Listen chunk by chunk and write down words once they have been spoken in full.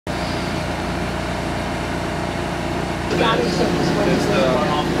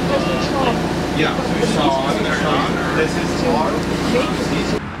Yeah. This is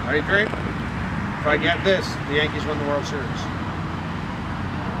Are you great? If I get this, the Yankees win the World Series.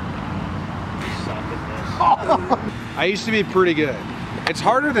 I used to be pretty good. It's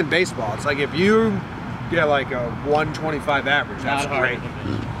harder than baseball. It's like if you get like a 125 average, that's great.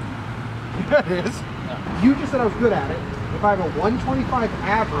 Yeah, it is. No. You just said I was good at it. If I have a 125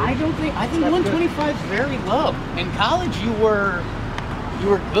 average, I think 125 is very low. In college, you were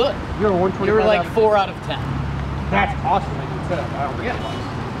good. You were 125. You were like 4 out of 10. That's awesome that you said that. I don't forget it.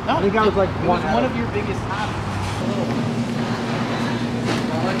 No, I think I was like one of your biggest hobbies.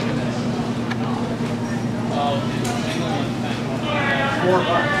 $4.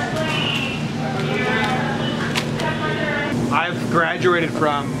 I've graduated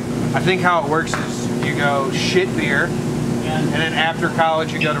from, I think how it works is you go shit beer, and then after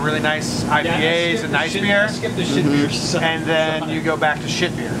college you go to really nice IPAs and nice beer, skip the shit beer, and then you go back to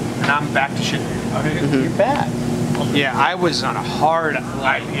shit beer, and I'm back to shit beer. Okay. You're bad. Yeah, I was on a hard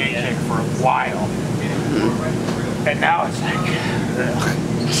IPA kick for a while, and now it's like, ugh.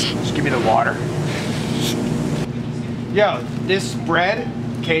 Just give me the water. Yo, this bread,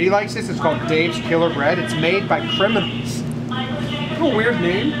 Katie likes this. It's called Dave's Killer Bread. It's made by criminals. It's a weird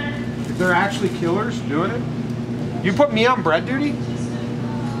name. If they're actually killers doing it. You put me on bread duty?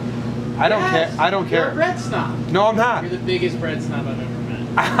 I don't care. I don't care. You're a bread snob. No, I'm not. You're the biggest bread snob I've ever met.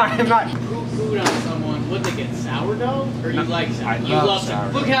 I am not. Food on someone. What they get, sourdough? Or you like sourdough? You love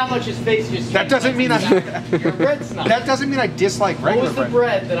sourdough. Look how much his face just. That doesn't mean You're a bread snob. That doesn't mean I dislike regular bread. What was the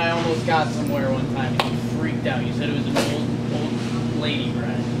bread that I almost got somewhere one time and you freaked out? You said it was an old lady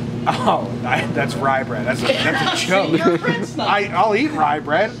bread. Oh, that's rye bread. That's a joke. You're a bread snob. I'll eat rye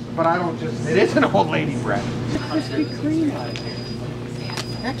bread, but I don't just. It is an old lady bread. Krispy Kreme out here.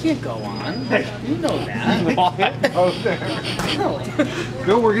 That can't go on. You know that. No.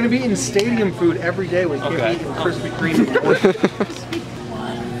 Bill, we're gonna be eating stadium food every day. We can't be eating Krispy Kreme.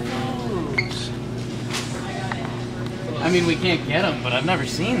 I mean, we can't get them, but I've never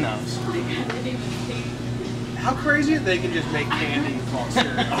seen those. How crazy is they can just make candy called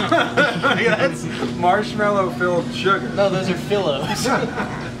cereal? That's marshmallow-filled sugar. No, those are Phillos.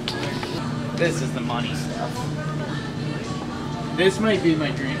 This is the money stuff. This might be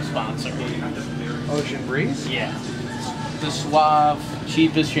my dream sponsor. Ocean Breeze? Yeah. The suave,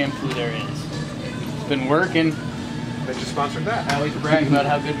 cheapest shampoo there is. It's been working. They just sponsored that. I always brag about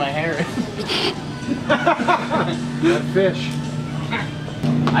how good my hair is. That fish.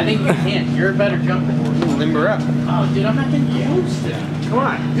 I think you can. You're a better jumper. Limber up. Oh, dude, I'm not getting close to that. Come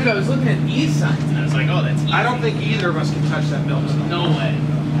on. Dude, I was looking at these signs and I was like, oh, that's easy. I don't think either of us can touch that milk. No way.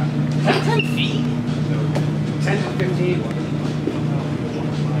 Is that 10 feet? 10 to 15.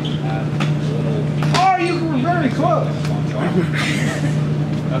 Oh, you were very close.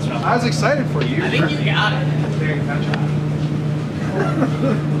 That's right. I was excited for you. I think you got it. There you touch it.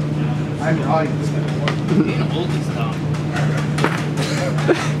 I'm probably just going to work. Being old is tough.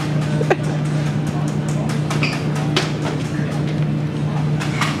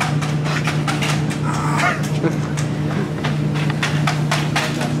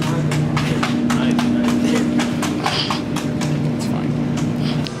 It's fine.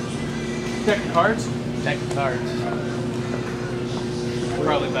 Deck of cards? Deck of cards.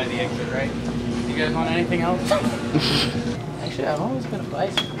 Probably by the exit, right? You guys want anything else? Actually, I've always been a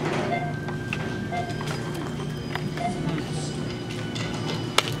bicycle.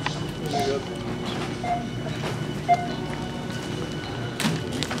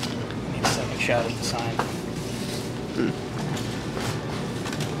 Need a second shot at the sign.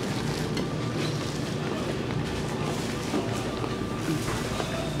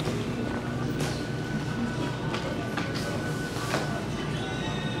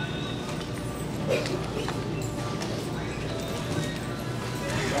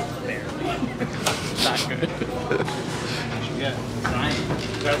 Not good. Yeah, sign.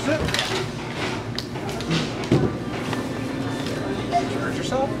 That's it? Did you hurt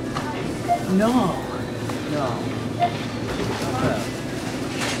yourself? No. No.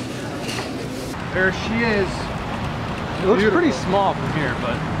 There she is. It looks pretty small from here,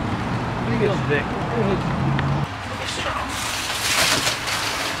 but I think it's thick.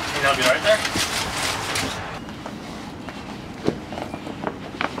 Think I'll be right there?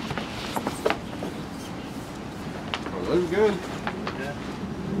 Looks good. Yeah.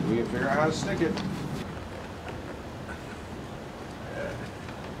 We can figure out how to stick it.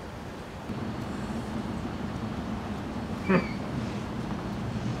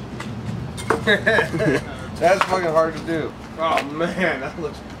 That's fucking hard to do. Oh man, that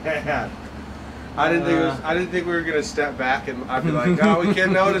looks bad. I didn't think we were gonna step back and I'd be like, oh, we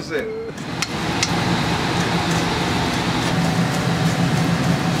can't notice it.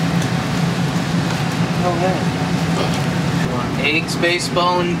 Oh, hey. Eggs,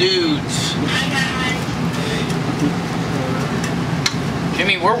 baseball, and dudes.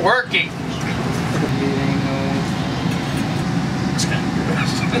 Jimmy, we're working.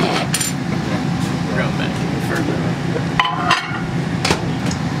 We're going back further.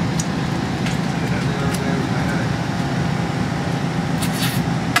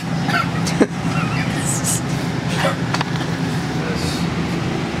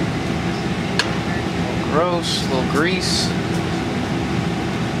 Gross, a little grease.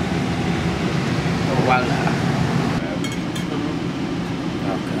 Oh, voila.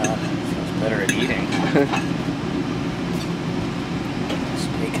 Oh god, feels better at eating. This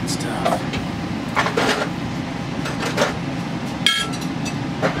bacon stuff.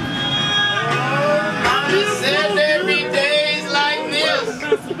 He said every day's like this.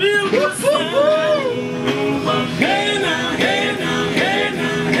 Hey now, hey now, hey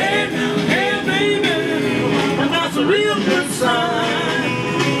now, hey now, hey baby. That's a real good sign.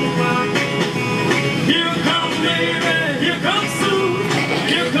 Here comes baby, here comes Sue,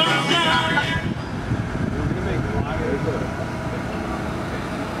 here comes John.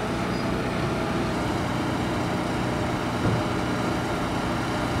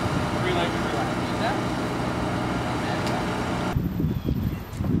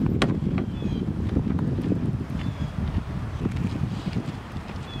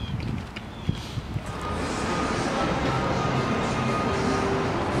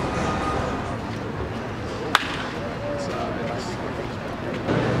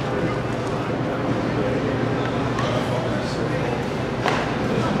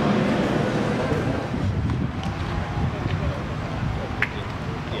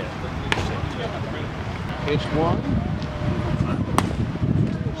 Pitch one.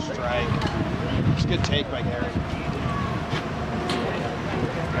 Strike. It's a good take by Gary.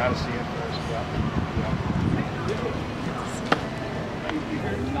 Gotta see it first.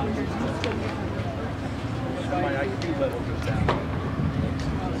 My IQ level goes down.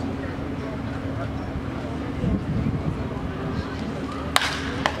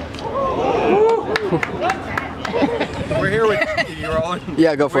 We're here with you're all in.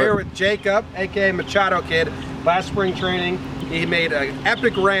 Yeah, go for it. We're here with Jacob, aka Machado Kid. Last spring training, he made an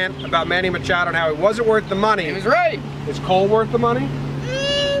epic rant about Manny Machado and how he wasn't worth the money. He was right. Is Cole worth the money?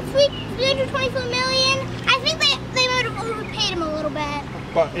 $324 million. I think they might have overpaid him a little bit.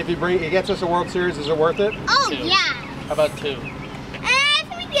 But if he gets us a World Series, is it worth it? Oh, 2. yeah. How about 2? I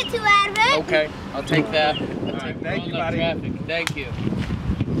think we can get 2 out of it. Okay, I'll take that. Thank you, buddy. Traffic. Thank you.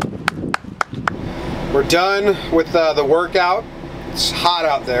 We're done with the workout. It's hot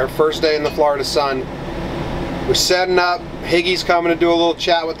out there. First day in the Florida sun. We're setting up. Higgy's coming to do a little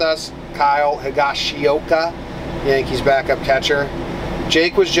chat with us. Kyle Higashioka, Yankees backup catcher.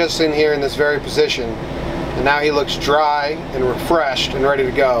 Jake was just in here in this very position, and now he looks dry and refreshed and ready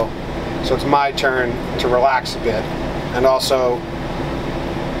to go. So it's my turn to relax a bit, and also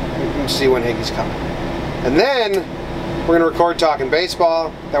see when Higgy's coming. And then we're going to record Talking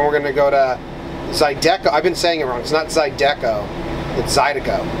Baseball. Then we're going to go to Zydeco. I've been saying it wrong. It's not Zydeco. It's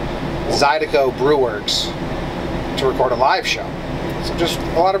Zydeco. Zydeco Brewworks to record a live show. So just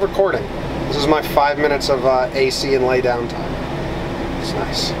a lot of recording. This is my 5 minutes of AC and lay down time. It's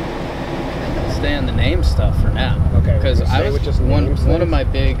nice. Stay on the name stuff for now. Okay. Because I was just one of my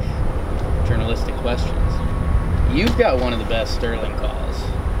big journalistic questions. You've got one of the best Sterling calls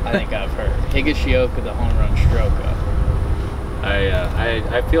I think I've heard. Higashioka, the home run stroker.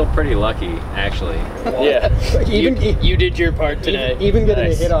 I feel pretty lucky, actually. Yeah. You did your part today. Even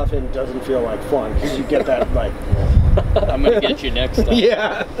getting a hit off him doesn't feel like fun because you get that like. I'm gonna get you next time.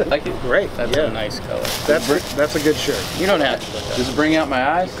 Yeah. Like it? Great. That's a nice color. That's a good shirt. You don't have to. Does it bring out my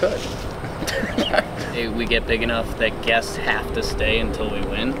eyes? Could. We get big enough that guests have to stay until we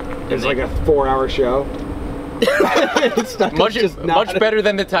win. It's like a 4-hour show. It's not much better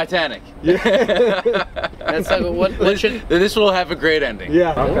than the Titanic. Yeah. That's like what should. This will have a great ending.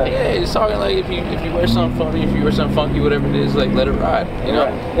 Yeah. Okay. Yeah, it's talking like if you wear something funny, if you wear something funky, whatever it is, like let it ride. You know.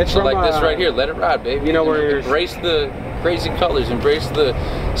 Right. It's so from, like this right here, let it ride, baby. You know where embrace the crazy colors, embrace the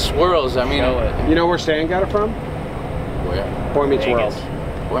swirls. I mean, you know where Stan got it from? Where? Boy Meets Vegas.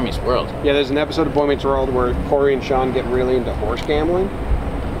 World. Boy Meets World. Yeah, there's an episode of Boy Meets World where Corey and Sean get really into horse gambling,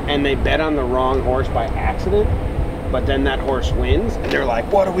 and they bet on the wrong horse by accident. But then that horse wins, and they're like,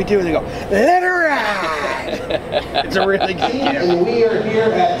 what do we do? And they go, let her ride! It's a really good game. And we are here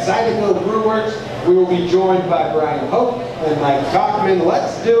at Zydeco Brewworks. We will be joined by Brian Hope and Mike Cockman.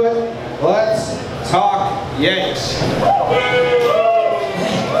 Let's do it. Let's talk Yanks.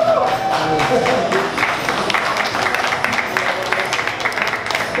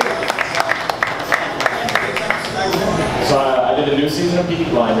 So I did a new season of Peaky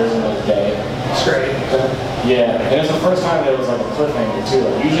Blinders in a day. It's great. Yeah, and it's the first time there was like a cliffhanger too.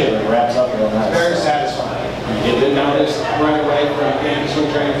 Like usually it wraps up real nice. Very satisfying. You did Notice right away from Yankees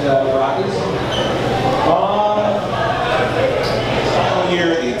who trained Rockies. Final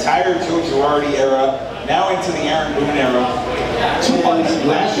year, the entire Joe Girardi era, now into the Aaron Boone era.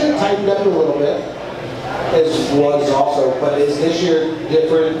 Last year tightened up a little bit, as was also, but is this year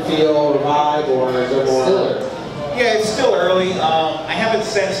different feel, vibe, or is it more? Yeah, it's still early. I haven't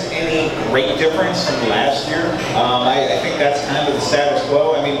sensed any great difference from last year. I think that's kind of the status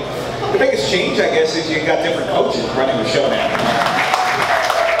quo. I mean, the biggest change, I guess, is you got different coaches running the show now.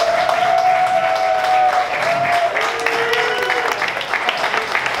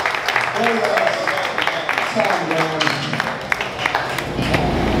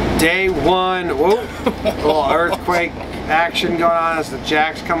 Day one, whoa, little earthquake action going on as the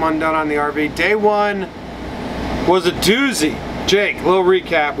jacks come undone on the RV. Day one was a doozy. Jake, little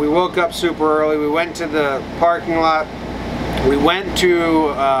recap. We woke up super early. We went to the parking lot. We went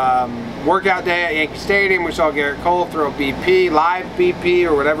to workout day at Yankee Stadium. We saw Garrett Cole throw BP, live BP,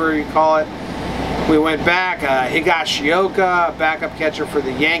 or whatever you call it. We went back. Higashioka, backup catcher for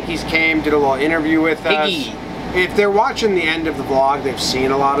the Yankees, came, did a little interview with us. Higgy. If they're watching the end of the vlog, they've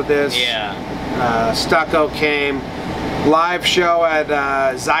seen a lot of this. Yeah. Stucco came. Live show at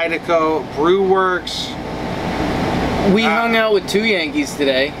Zydeco Brew Works. We hung out with 2 Yankees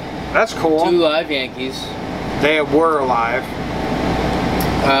today. That's cool. 2 live Yankees. They were alive.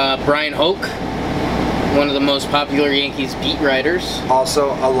 Brian Hoke, one of the most popular Yankees beat writers.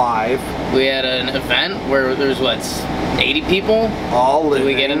 Also alive. We had an event where there was, what, 80 people? All living.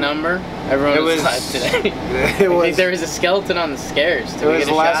 Did we get a number? Everyone was alive today. I think there was a skeleton on the stairs. Did we get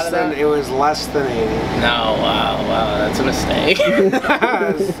a shot of that? It was less than 80. No, wow, that's a mistake.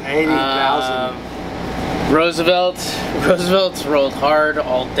 80,000. Roosevelt's rolled hard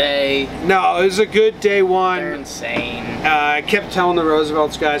all day. No, it was a good day one. They're insane. I kept telling the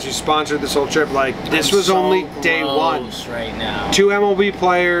Roosevelt's guys who sponsored this whole trip, like, this was so only day one. Right now. 2 MLB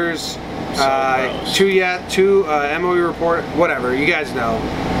players, two MLB report, whatever, you guys know.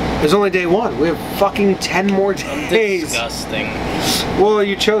 It's only day one. We have fucking 10 more days. Disgusting. Well,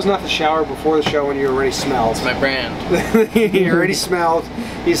 you chose not to shower before the show when you already smelled. It's my brand. You already smelled.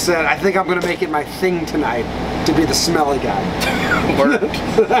 He said, I think I'm going to make it my thing tonight to be the smelly guy. Worked.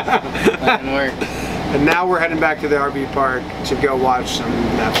 That didn't work. And now we're heading back to the RV park to go watch some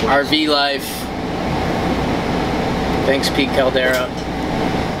Netflix. RV life. Thanks, Pete Caldera.